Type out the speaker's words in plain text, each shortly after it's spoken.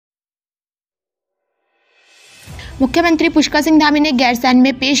मुख्यमंत्री पुष्कर सिंह धामी ने गैरसैंण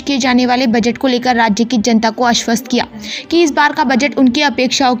में पेश किए जाने वाले बजट को लेकर राज्य की जनता को आश्वस्त किया कि इस बार का बजट उनकी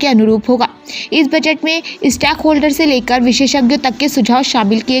अपेक्षाओं के अनुरूप होगा। इस बजट में स्टेक होल्डर से लेकर विशेषज्ञों तक के सुझाव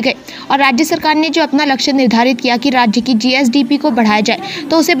शामिल किए गए और राज्य सरकार ने जो अपना लक्ष्य निर्धारित किया कि राज्य की जीएसडीपी को बढ़ाया जाए,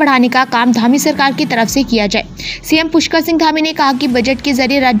 तो उसे बढ़ाने का काम धामी सरकार की तरफ से किया जाए। सीएम पुष्कर सिंह धामी ने कहा कि बजट के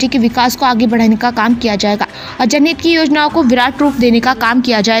जरिए राज्य के विकास को आगे बढ़ाने का काम किया जाएगा और जनहित की योजनाओं को विराट रूप देने का काम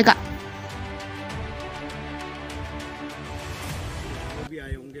किया जाएगा। भी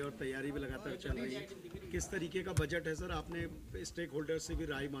आए होंगे और तैयारी भी लगातार चल रही है। किस तरीके का बजट है सर? आपने स्टेक होल्डर से भी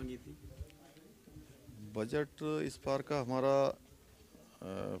राय मांगी थी। बजट इस बार का हमारा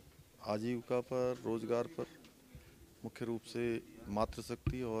आजीविका पर, रोजगार पर, मुख्य रूप से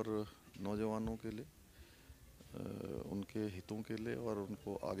मातृशक्ति और नौजवानों के लिए, उनके हितों के लिए और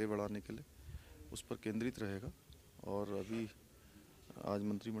उनको आगे बढ़ाने के लिए उस पर केंद्रित रहेगा। और अभी आज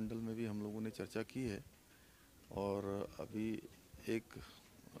मंत्रिमंडल में भी हम लोगों ने चर्चा की है और अभी एक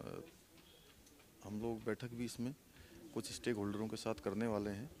हम लोग बैठक भी इसमें कुछ स्टेक होल्डरों के साथ करने वाले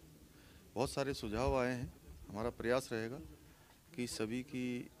हैं। बहुत सारे सुझाव आए हैं। हमारा प्रयास रहेगा कि सभी की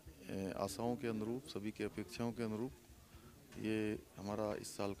आशाओं के अनुरूप, सभी की अपेक्षाओं के अनुरूप ये हमारा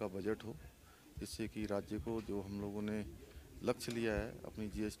इस साल का बजट हो, जिससे कि राज्य को जो हम लोगों ने लक्ष्य लिया है अपनी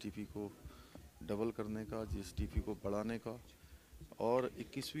जीएसडीपी को डबल करने का, जीएसडीपी को बढ़ाने का, और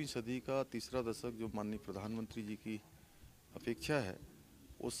 21वीं सदी का तीसरा दशक जो माननीय प्रधानमंत्री जी की अपेक्षा है,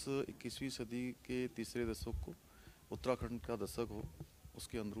 उस 21वीं सदी के तीसरे दशक को उत्तराखंड का दशक हो,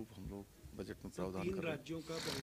 उसके अनुरूप हम लोग बजट में प्रावधान कर रहे हैं।